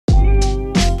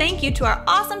thank you to our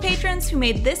awesome patrons who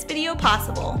made this video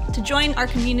possible. To join our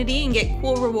community and get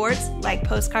cool rewards like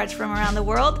postcards from around the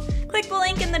world, click the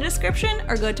link in the description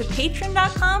or go to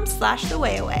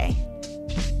patreon.com/thewayaway.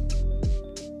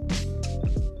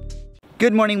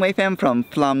 Good morning, Wayfam from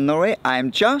Flam, Norway. I'm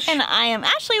Josh. And I am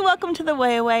Ashley. Welcome to The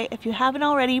Way Away. If you haven't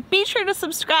already, be sure to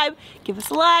subscribe, give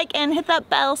us a like, and hit that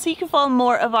bell so you can follow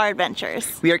more of our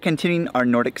adventures. We are continuing our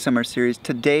Nordic summer series.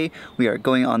 Today, we are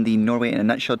going on the Norway in a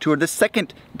Nutshell tour. The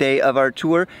second day of our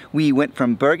tour, we went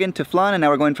from Bergen to Flan, and now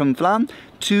we're going from Flan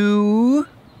to...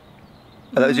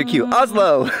 Oh, that was your cue.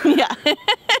 Oslo! Yeah.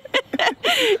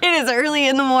 It is early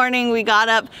in the morning. We got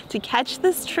up to catch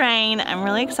this train. I'm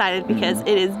really excited because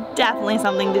it is definitely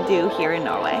something to do here in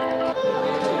Norway.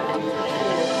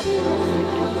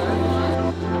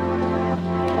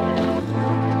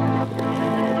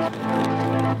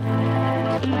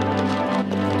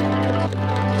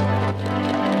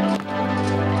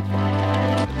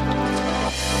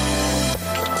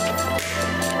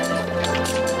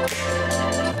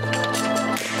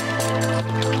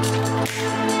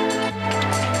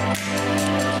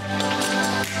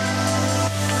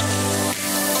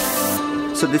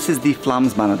 So this is the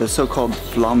Flamsbana, the so-called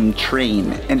Flam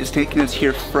train, and it's taking us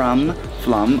here from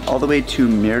Flam all the way to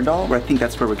Myrdal, where I think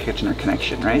that's where we're catching our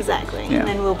connection, right? Exactly, yeah. And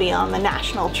then we'll be on the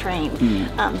national train.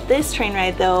 This train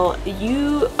ride though,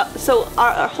 so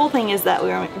our whole thing is that we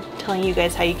were telling you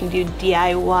guys how you can do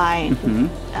DIY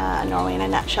Norway in a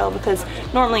nutshell, because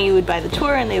normally you would buy the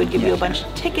tour and they would give you a bunch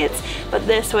of tickets, but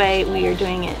this way we are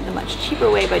doing it the much cheaper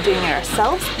way by doing it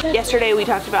ourselves. Yesterday we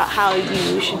talked about how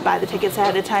you should buy the tickets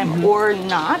ahead of time or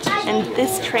not, and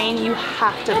this train you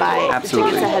have to buy the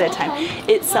tickets ahead of time.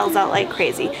 It sells out like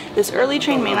crazy. This early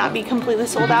train may not be completely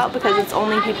sold out because it's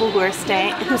only people who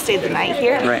stayed the night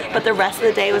here, but the rest of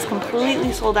the day was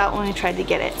completely sold out when we tried to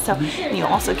get it. So you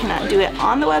also cannot do it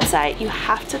on the website. You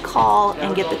have to call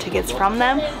and get the tickets from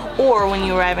them, or when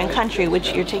you arrive in country,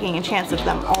 which you're taking a chance of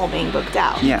them all being booked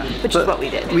out, which is what we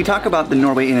did. We talk about the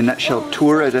Norway in a Nutshell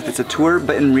tour as if it's a tour,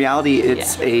 but in reality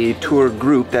it's a tour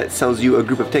group that sells you a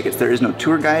group of tickets. There is no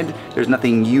tour guide, there's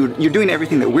nothing, you're doing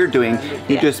everything that we're doing,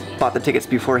 you just bought the tickets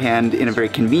beforehand in a very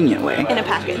convenient way. In a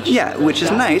package. Yeah, which is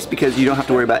nice because you don't have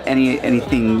to worry about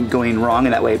anything going wrong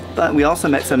in that way. But we also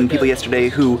met some people yesterday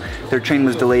who their train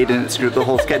was delayed and it screwed up the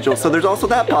whole schedule, so there's also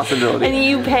that possibility. And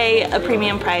you pay a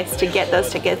premium price to get those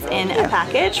tickets in a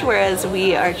package, whereas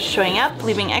we are showing up,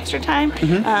 leaving extra time.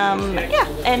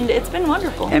 And it's been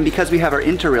wonderful. And because we have our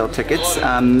Interrail tickets,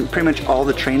 pretty much all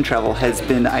the train travel has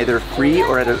been either free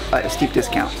or at a steep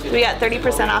discount. We got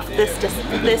 30% off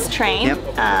this train,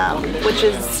 which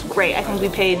is great. I think we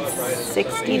paid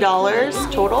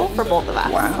 $60 total for both of us.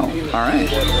 Wow, all right.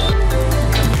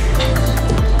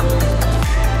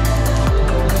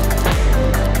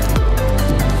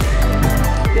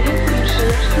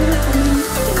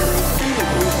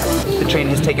 The train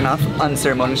has taken off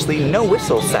unceremoniously, no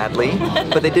whistle sadly,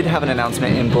 but they did have an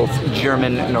announcement in both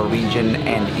German, Norwegian,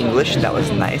 and English. That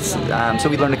was nice. So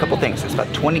we learned a couple things. It's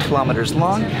about 20 kilometers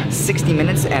long, 60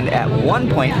 minutes, and at one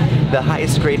point, the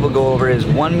highest grade we'll go over is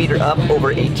 1 meter up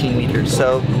over 18 meters.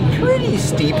 So pretty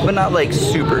steep, but not like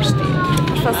super steep.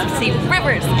 We're supposed to see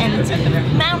rivers and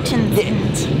mountains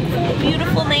and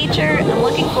beautiful nature. I'm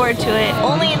looking forward to it.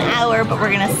 Only an hour, but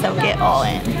we're gonna soak it all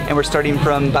in. And we're starting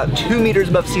from about 2 meters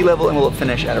above sea level and we'll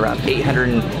finish at around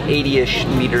 880-ish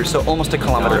meters, so almost a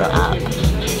kilometer up.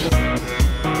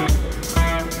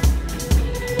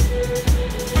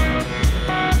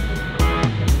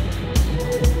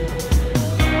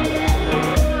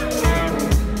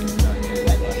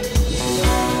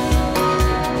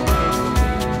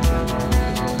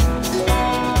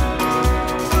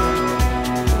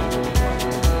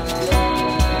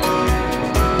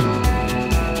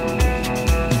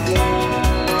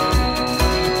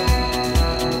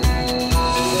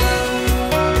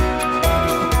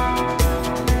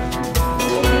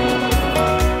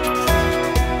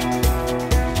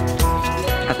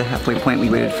 Point we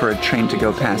waited for a train to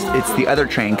go past. It's the other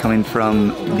train coming from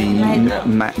the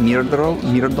Myrdal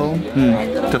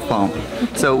to Flam.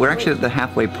 So we're actually at the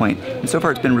halfway point, and so far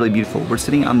it's been really beautiful. We're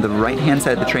sitting on the right hand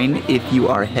side of the train if you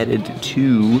are headed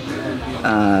to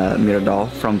Myrdal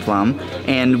from Flam,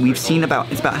 and we've seen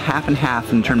it's about half and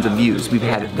half in terms of views. We've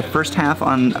had the first half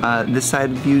on this side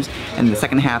of the views, and the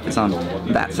second half is on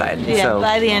that side. Yeah, so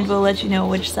by the end we'll let you know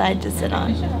which side to sit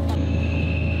on.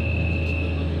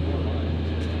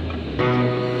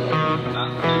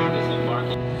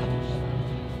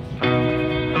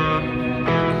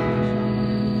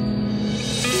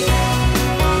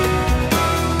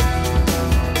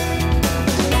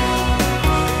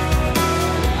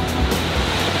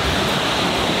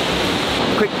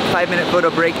 quick 5-minute photo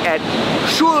break at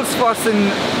Schulsfossen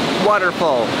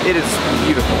waterfall. It is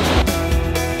beautiful.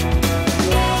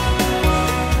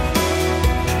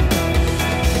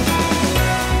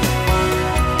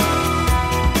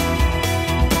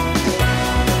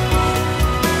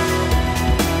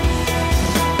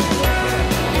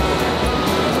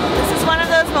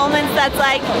 Moments that's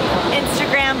like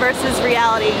Instagram versus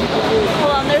reality.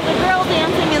 Hold on, there's a girl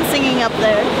dancing and singing up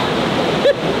there.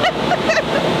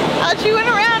 She went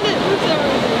around it.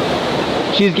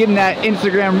 She's getting that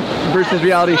Instagram versus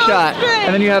reality shot, strange.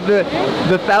 And then you have the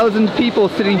 1,000 people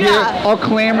sitting here all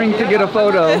clamoring to get a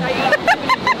photo.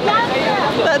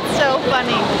 That's so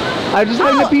funny. I was just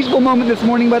having a peaceful moment this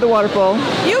morning by the waterfall.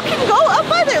 You can go up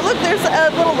by there. Look, there's a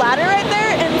little ladder right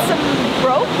there and some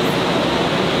rope.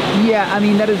 Yeah, I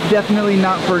mean, that is definitely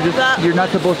not for just, you're not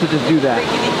supposed to just do that.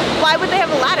 Why would they have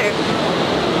a ladder?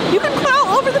 You can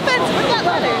crawl over the fence with that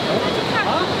ladder.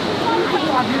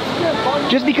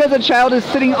 Just because a child is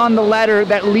sitting on the ladder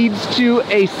that leads to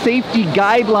a safety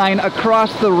guideline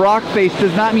across the rock face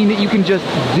does not mean that you can just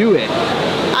do it.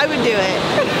 I would do it.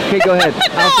 Okay, go ahead.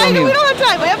 I'll film you. We don't have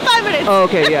time. We have 5 minutes. Oh,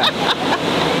 okay, yeah.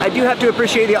 I do have to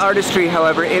appreciate the artistry,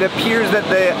 however. It appears that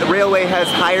the railway has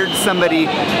hired somebody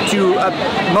to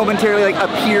momentarily like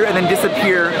appear and then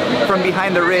disappear from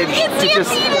behind the ridge to just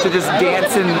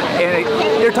dance and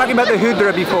they're talking about the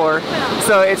hudra before,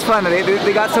 so it's fun.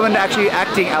 They got someone actually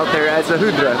acting out there as a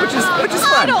hudra, which is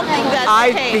fun. I don't think that's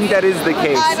I the case. think that is the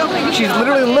case. I don't think she's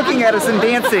literally looking at us and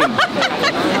dancing.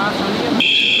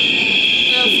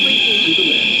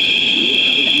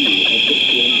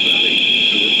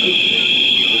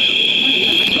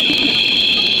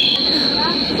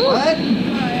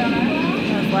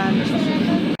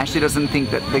 Ashley doesn't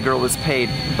think that the girl was paid,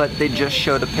 but they just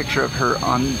showed a picture of her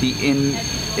on the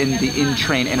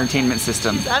in-train entertainment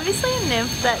system. She's obviously a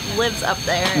nymph that lives up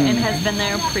there and has been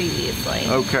there previously.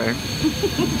 Okay.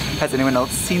 Has anyone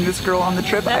else seen this girl on the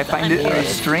trip? I find it a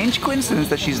strange coincidence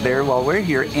that she's there while we're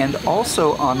here and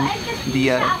also on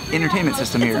the entertainment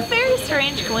system here. It's a very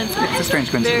strange coincidence. It's a strange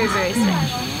coincidence. Very, very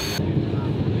strange.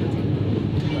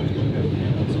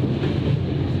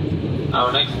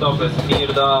 Our next stop is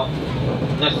Myrdal.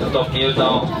 Next stop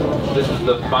Myrdal. This is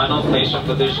the final station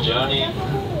for this journey.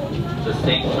 The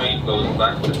same train goes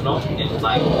back to North in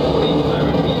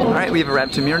 9:40. Alright, we have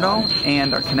arrived to Myrdal,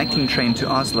 and our connecting train to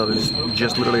Oslo is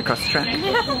just literally across the track.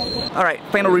 Alright,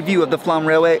 final review of the Flam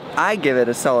Railway. I give it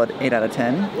a solid 8 out of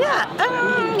 10.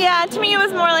 Yeah, to me it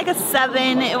was more like a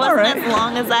 7. It wasn't as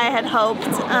long as I had hoped.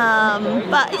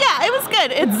 But yeah, it was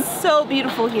good. It's so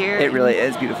beautiful here. It really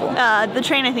is beautiful. The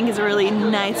train, I think, is a really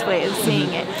nice way of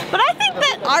seeing it. But I think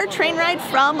that our train ride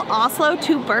from Oslo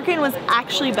to Bergen was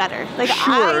actually better. Like,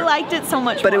 I liked it so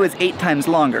much more. But it was 8 times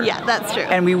longer. Yeah, that's true.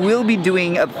 And we will be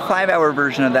doing a 5-hour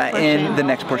version of that in the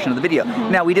next portion of the video.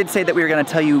 Now, we did say that we were going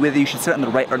to tell you whether you should sit on the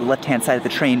right or the left-hand side of the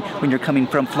train when you're coming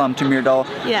from Flam to Myrdal.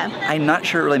 Yeah. I'm not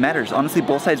sure it really matters. Honestly,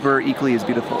 both sides were equally as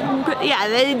beautiful. Yeah,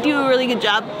 they do a really good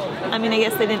job. I mean, I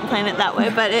guess they didn't plan it that way,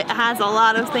 but it has a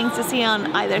lot of things to see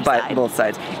on either side. Both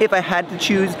sides. If I had to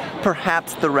choose,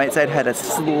 perhaps the right side had a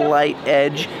slight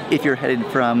edge if you're headed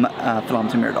from Flam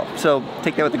to Myrdal. So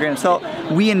take that with a grain of salt.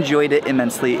 We enjoyed it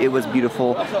immensely. It was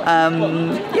beautiful.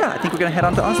 Yeah, I think we're gonna head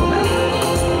on to Oslo now.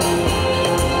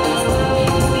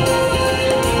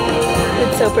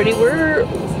 It's so pretty. We're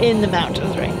in the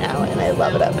mountains right now, and I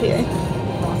love it up here.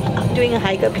 Doing a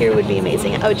hike up here would be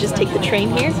amazing. I would just take the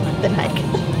train here, then hike.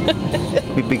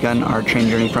 We've begun our train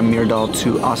journey from Myrdal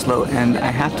to Oslo, and I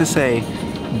have to say,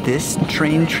 this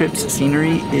train trip's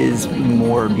scenery is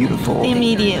more beautiful.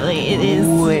 Immediately, it is.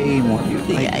 Way more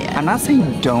beautiful. I'm not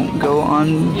saying don't go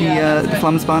on the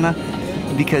Flamsbana,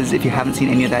 because if you haven't seen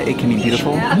any of that, it can be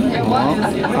beautiful. Well,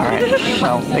 alright.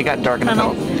 Well, they got dark and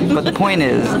fell. But the point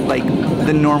is, like,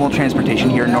 the normal transportation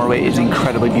here in Norway is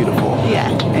incredibly beautiful.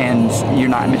 Yeah. And you're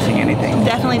not missing anything.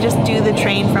 Definitely just do the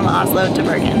train from Oslo to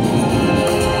Bergen.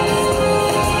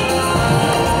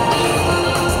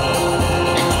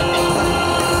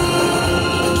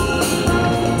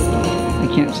 I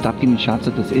can't stop getting shots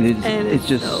of this. It's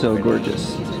just so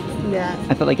gorgeous. Yeah.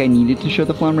 I felt like I needed to show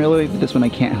the Flam Railway, but this one I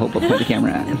can't help but point the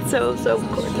camera at. It's so, so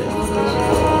gorgeous.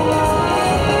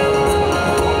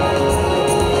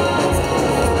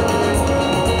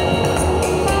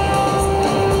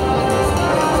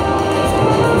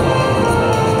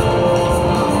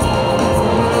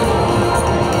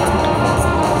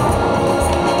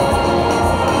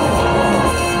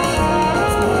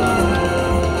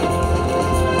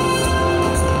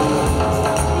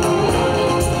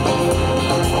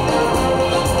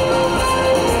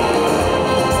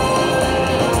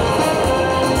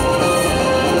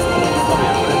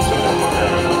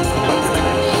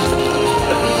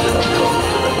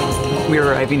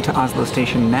 arriving to Oslo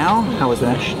Station now. How was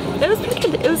that? It was pretty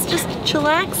good. It was just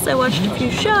chillax. I watched a few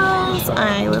shows.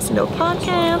 I listened to a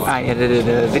podcast. I edited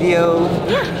a video.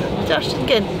 Yeah, Josh did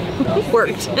good.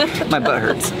 Worked. My butt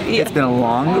hurts. Yeah. It's been a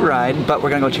long ride, but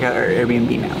we're gonna go check out our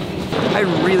Airbnb now. I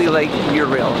really like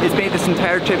Eurail. It's made this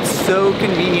entire trip so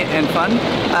convenient and fun.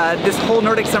 This whole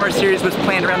Nordic Summer series was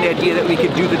planned around the idea that we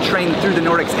could do the train through the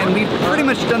Nordics, and we've pretty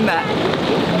much done that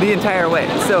the entire way.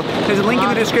 So there's a link in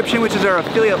the description, which is our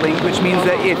affiliate link, which means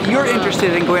that if you're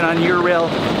interested in going on Eurail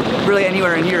really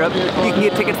anywhere in Europe, you can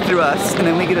get tickets through us, and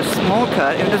then we get a small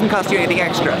cut, and it doesn't cost you anything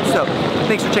extra. So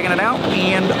thanks for checking it out,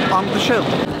 and on with the show.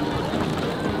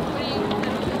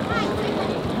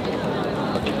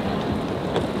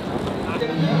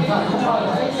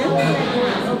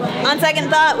 On second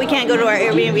thought, we can't go to our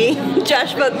Airbnb.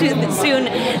 Josh spoke too soon.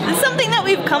 Something that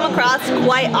we've come across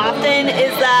quite often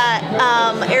is that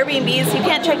Airbnbs, you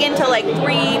can't check in till like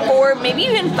 3, 4, maybe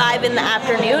even 5 in the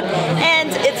afternoon,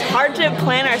 and it's hard to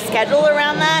plan our schedule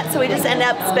around that, so we just end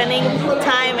up spending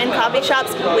time in coffee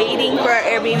shops waiting for our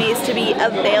Airbnbs to be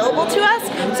available to us.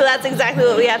 So that's exactly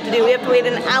what we have to do. We have to wait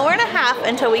an hour and a half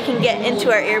until we can get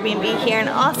into our Airbnb here in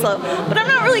Oslo. But I'm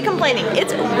not really complaining.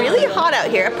 It's really hot out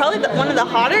here. Probably one of the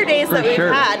hotter days that we've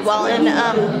had while in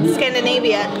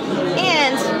Scandinavia.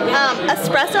 And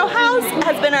Espresso House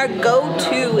has been our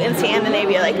go-to in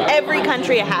Scandinavia. Like every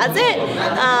country has it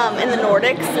in the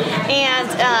Nordics, and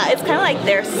it's kind of like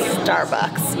their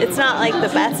Starbucks. It's not like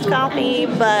the best coffee,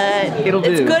 but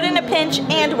it's good in a pinch.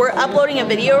 And we're uploading a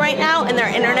video right now, and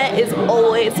their internet is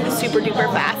always super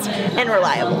duper fast and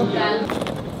reliable.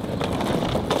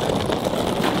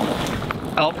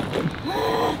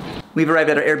 We've arrived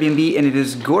at our Airbnb and it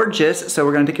is gorgeous, so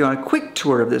we're gonna take you on a quick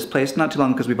tour of this place. Not too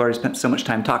long because we've already spent so much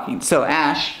time talking. So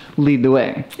Ash, lead the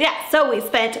way. Yeah, so we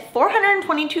spent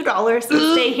 $422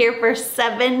 to stay here for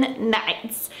 7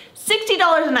 nights.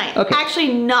 $60 a night. Okay.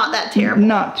 Actually not that terrible.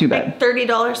 Not too bad. Like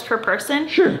 $30 per person.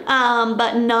 Sure.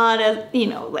 But not as, you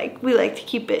know, like we like to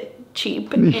keep it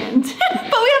cheap and but we have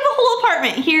a whole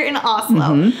apartment here in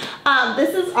Oslo.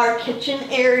 This is our kitchen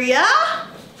area.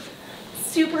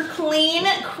 Super clean,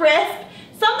 crisp.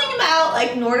 Something about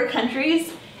like Nordic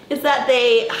countries is that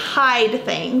they hide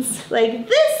things. Like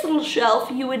this little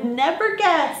shelf, you would never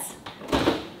guess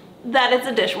that it's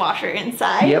a dishwasher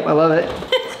inside. Yep, I love it.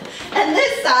 And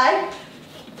this side,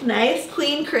 nice,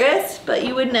 clean, crisp, but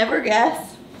you would never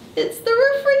guess it's the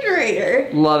refrigerator.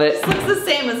 Love it. This looks the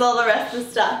same as all the rest of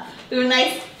the stuff. We have a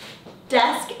nice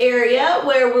desk area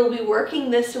where we'll be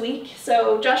working this week.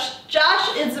 So Josh,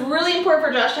 it's really important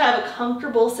for Josh to have a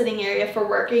comfortable sitting area for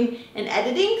working and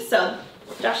editing. So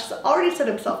Josh has already set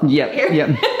himself up here. Yep.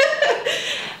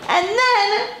 And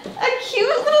then a cute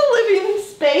little living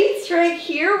space right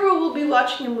here where we'll be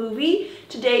watching a movie.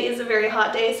 Today is a very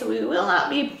hot day, so we will not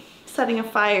be setting a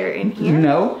fire in here.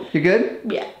 No, you're good?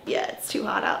 Yeah, it's too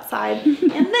hot outside.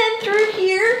 And then through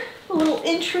here, a little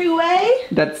entryway.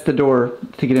 That's the door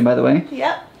to get in, by the way.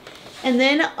 Yep. And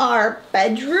then our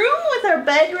bedroom with our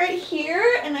bed right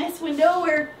here. A nice window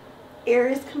where air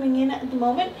is coming in at the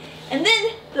moment. And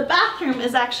then the bathroom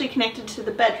is actually connected to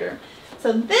the bedroom.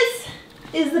 So this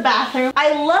is the bathroom.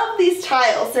 I love these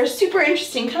tiles. They're super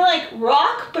interesting. Kind of like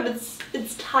rock, but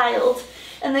it's tiled.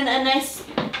 And then a nice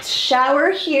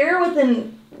shower here with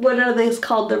an, what are these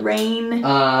called? The rain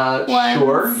ones?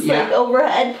 Sure, yeah. Like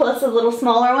overhead plus a little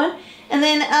smaller one. And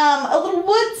then a little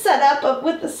wood setup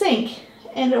with the sink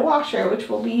and a washer, which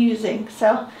we'll be using.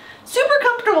 So super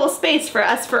comfortable space for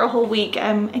us for a whole week.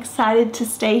 I'm excited to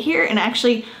stay here and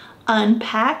actually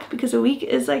unpack because a week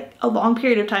is like a long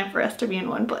period of time for us to be in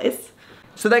one place.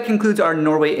 So that concludes our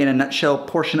Norway in a nutshell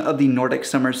portion of the Nordic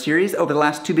Summer series. Over the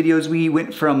last 2 videos, we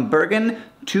went from Bergen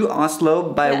to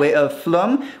Oslo by way of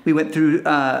Flum. We went through,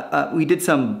 we did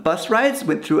some bus rides,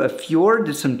 went through a fjord,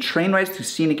 did some train rides through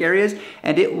scenic areas,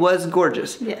 and it was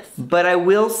gorgeous. Yes. But I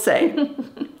will say,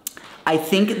 I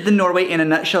think the Norway in a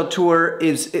nutshell tour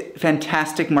is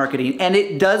fantastic marketing, and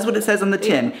it does what it says on the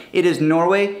tin. It is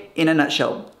Norway in a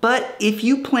nutshell. But if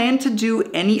you plan to do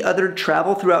any other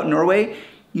travel throughout Norway,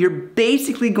 you're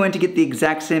basically going to get the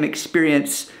exact same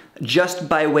experience just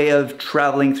by way of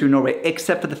traveling through Norway,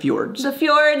 except for the fjords. The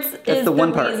fjords is the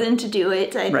one part. reason to do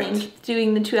it, I think.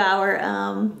 Doing the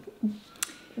 2-hour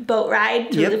boat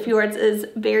ride through the fjords is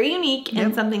very unique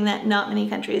and something that not many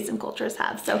countries and cultures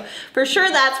have. So for sure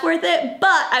that's worth it.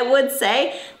 But I would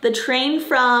say the train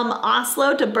from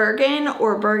Oslo to Bergen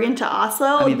or Bergen to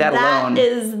Oslo, I mean, that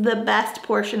is the best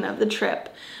portion of the trip.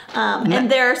 And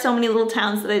there are so many little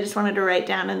towns that I just wanted to write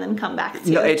down and then come back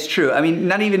to. No, it's true. I mean,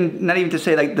 not even to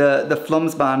say like the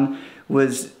Flamsbana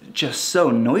was just so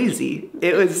noisy.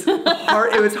 It was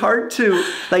hard. It was hard to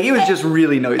like. It was just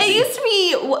really noisy. It used to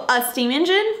be a steam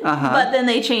engine, but then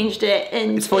they changed it,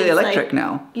 and it's fully electric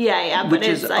now. Yeah, which but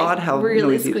is it's like odd how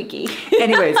really noisy. squeaky.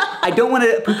 Anyways, I don't want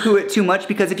to poo-poo it too much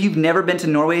because if you've never been to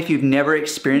Norway, if you've never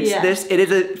experienced this, it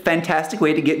is a fantastic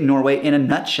way to get Norway in a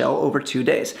nutshell over 2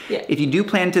 days. Yeah. If you do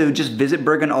plan to just visit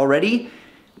Bergen already,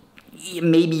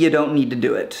 maybe you don't need to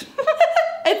do it.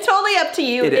 It's totally up to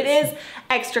you. It is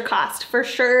extra cost for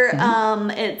sure.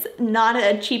 It's not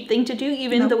a cheap thing to do,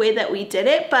 even the way that we did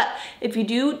it. But if you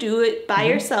do it by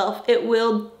yourself, it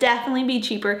will definitely be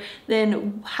cheaper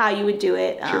than how you would do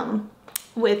it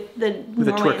with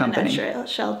the tour company.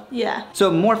 Yeah.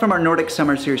 So more from our Nordic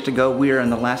summer series to go. We are in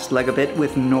the last leg of it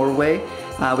with Norway.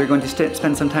 We're going to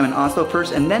spend some time in Oslo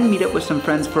first and then meet up with some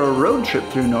friends for a road trip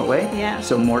through Norway. Yeah.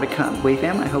 So more to come. Way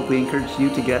fam, I hope we encourage you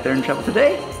to get out there and travel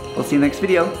today. We'll see you in the next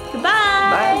video. Goodbye.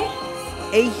 Bye.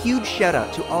 A huge shout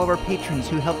out to all of our patrons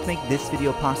who helped make this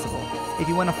video possible. If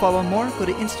you want to follow more, go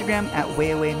to Instagram at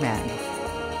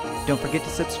WayAwayMag. Don't forget to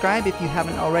subscribe if you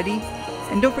haven't already.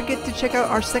 And don't forget to check out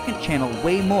our second channel,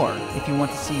 Way More, if you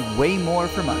want to see way more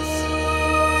from us.